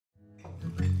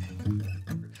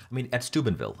I mean, at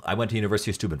Steubenville, I went to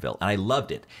University of Steubenville, and I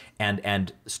loved it.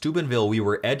 And Steubenville, we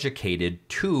were educated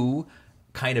to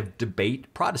kind of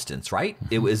debate Protestants, right?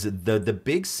 It was the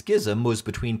big schism was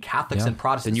between Catholics and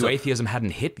Protestants. The new atheism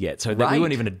hadn't hit yet, so we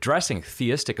weren't even addressing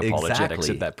theistic apologetics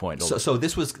at that point. So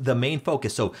this was the main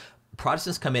focus. So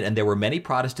Protestants come in, and there were many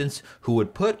Protestants who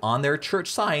would put on their church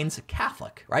signs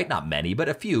Catholic, right? Not many, but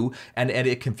a few, and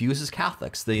it confuses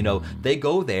Catholics. They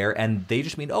go there and they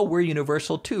just mean, oh, we're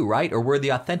universal too, right? Or we're the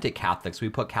authentic Catholics. We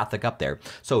put Catholic up there.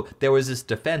 So there was this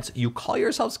defense. You call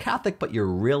yourselves Catholic, but you're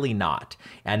really not.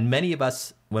 And many of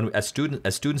us, as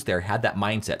students there, had that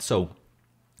mindset. So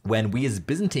when we as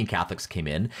Byzantine Catholics came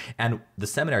in, and the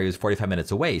seminary was 45 minutes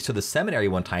away. So the seminary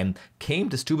one time came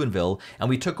to Steubenville, and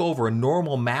we took over a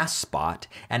normal mass spot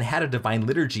and had a divine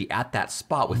liturgy at that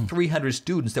spot with 300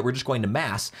 students that were just going to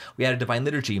mass. We had a divine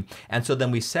liturgy. And so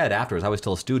then we said afterwards, I was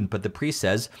still a student, but the priest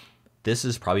says, this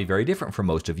is probably very different for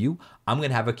most of you. I'm going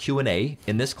to have a Q&A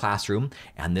in this classroom.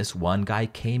 And this one guy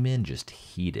came in just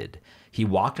heated. He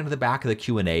walked into the back of the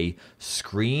Q&A,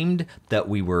 screamed that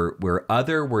we're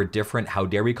other, we're different, how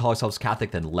dare we call ourselves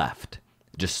Catholic, then left.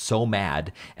 Just so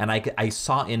mad. And I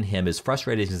saw in him, as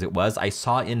frustrating as it was, I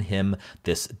saw in him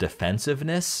this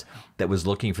defensiveness that was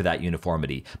looking for that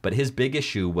uniformity. But his big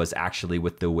issue was actually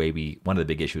with the way one of the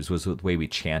big issues was with the way we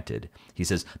chanted. He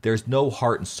says, there's no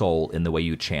heart and soul in the way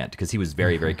you chant, because he was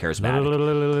very, very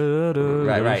charismatic.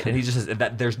 Right. And he just says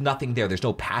that there's nothing there. There's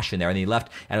no passion there. And he left.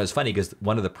 And it was funny because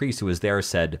one of the priests who was there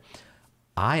said,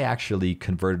 I actually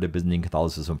converted to Byzantine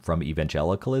Catholicism from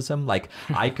evangelicalism. Like,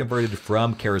 I converted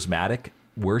from charismatic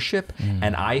worship,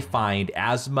 and I find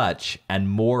as much and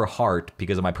more heart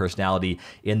because of my personality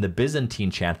in the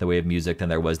Byzantine chant, the way of music, than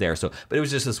there was there. So, but it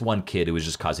was just this one kid who was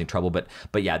just causing trouble. But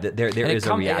yeah, there is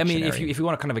a reactionary. I mean, if you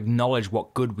want to kind of acknowledge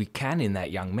what good we can in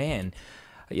that young man,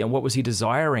 what was he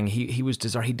desiring? He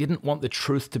didn't want the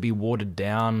truth to be watered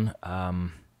down. I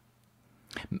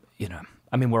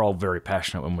mean, we're all very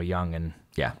passionate when we're young, and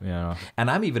and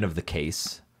I'm even of the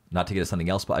case, not to get to something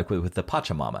else, but with the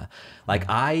Pachamama. Like,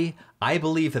 I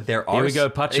believe that there are... Here we go,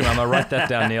 Pachamama. Write that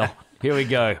down, Neil. Here we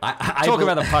go. Talk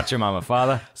about the Pachamama,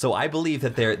 Father. So I believe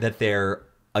that there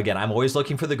again, I'm always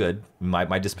looking for the good,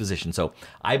 my disposition. So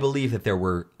I believe that there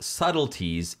were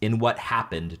subtleties in what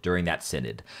happened during that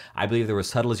synod. I believe there were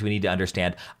subtleties we need to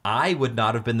understand. I would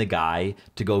not have been the guy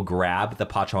to go grab the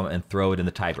Pachamama and throw it in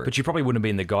the Tiber. But you probably wouldn't have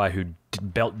been the guy who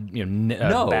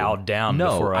bowed down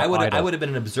before I would have been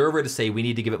an observer to say we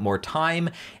need to give it more time,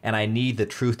 and I need the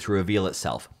truth to reveal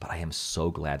itself. But I am so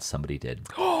glad somebody did.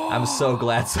 I'm so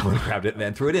glad someone grabbed it and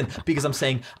then threw it in, because I'm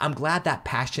saying I'm glad that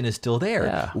passion is still there.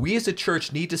 Yeah. We as a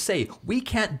church need to say we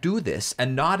can't do this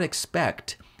and not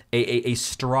expect a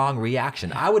strong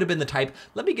reaction. I would have been the type,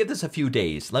 let me give this a few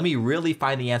days. Let me really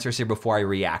find the answers here before I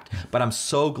react. But I'm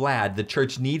so glad the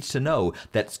church needs to know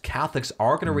that Catholics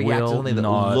are going to react to something that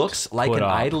looks like an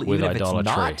idol, even if it's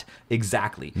not.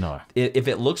 Exactly. No. If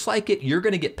it looks like it, you're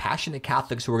going to get passionate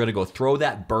Catholics who are going to go throw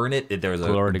that, burn it. There's a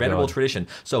venerable tradition.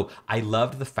 So I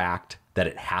loved the fact that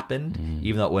it happened,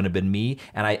 even though it wouldn't have been me.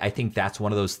 And I think that's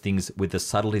one of those things with the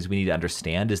subtleties we need to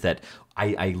understand, is that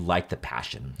I like the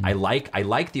passion. I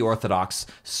like the Orthodox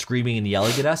screaming and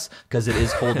yelling at us, because it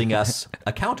is holding us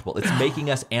accountable. It's making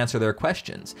us answer their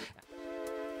questions.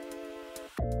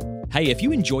 Hey, if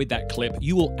you enjoyed that clip,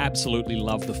 you will absolutely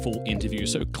love the full interview,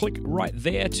 so click right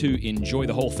there to enjoy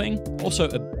the whole thing. Also,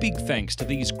 a big thanks to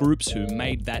these groups who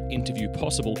made that interview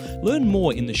possible. Learn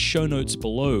more in the show notes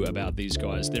below about these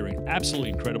guys. They're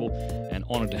absolutely incredible, and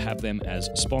honored to have them as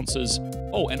sponsors.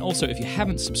 Oh, and also, if you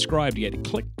haven't subscribed yet,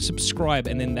 click subscribe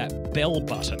and then that bell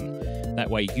button. That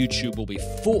way YouTube will be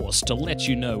forced to let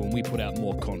you know when we put out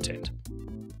more content.